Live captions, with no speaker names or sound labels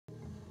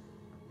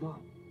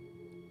Mom,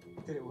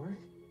 did it work?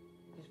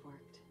 It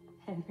worked.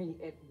 Henry,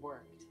 it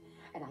worked.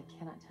 And I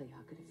cannot tell you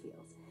how good it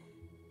feels.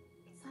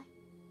 It's like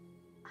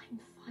I'm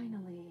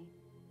finally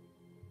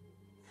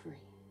free.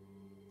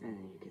 And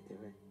then you could do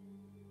it.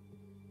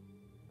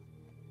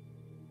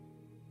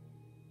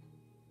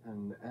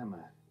 And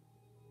Emma,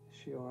 is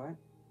she all right?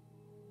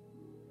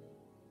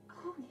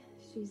 Oh,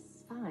 yeah,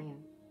 she's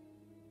fine.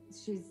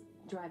 She's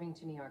driving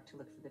to New York to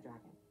look for the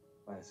dragon.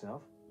 By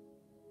herself?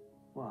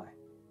 Why?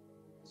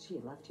 She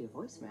had left you a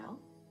voicemail.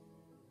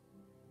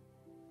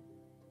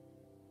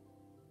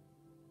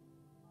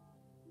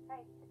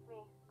 Hey, it's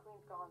me.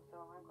 Queen's gone, so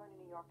I'm going to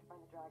New York to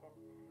find the dragon.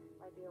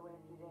 Might be away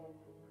a few days.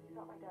 Please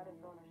drop my dad and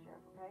phone or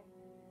sheriff, okay?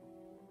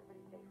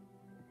 Everybody's safe.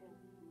 See you soon.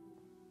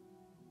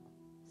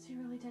 So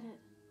you really did it.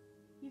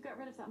 You got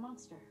rid of that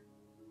monster.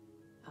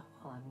 Oh,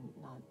 well, I'm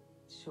not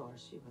sure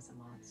she was a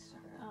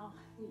monster. Oh,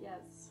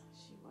 yes,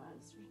 she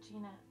was.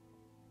 Regina,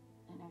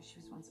 I know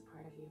she was once a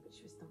part of you, but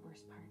she was the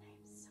worst part. I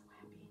am so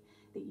happy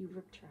that you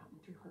ripped her out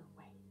and threw her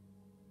away.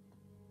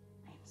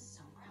 I am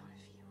so proud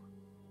of you.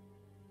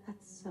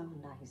 That's so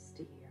nice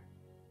to hear.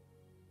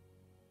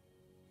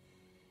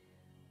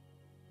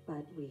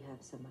 But we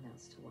have someone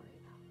else to worry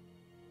about.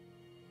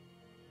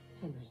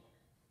 Henry.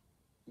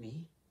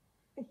 Me?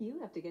 You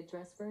have to get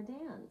dressed for a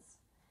dance.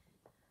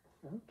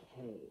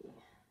 Okay.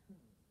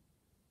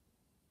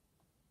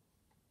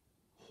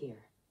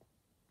 Here.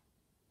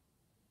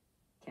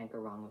 Can't go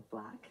wrong with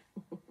black.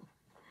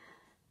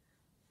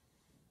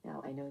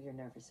 Now, I know you're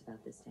nervous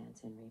about this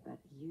dance, Henry, but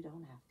you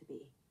don't have to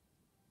be.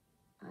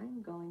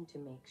 I'm going to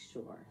make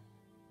sure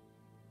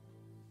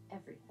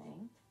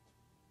everything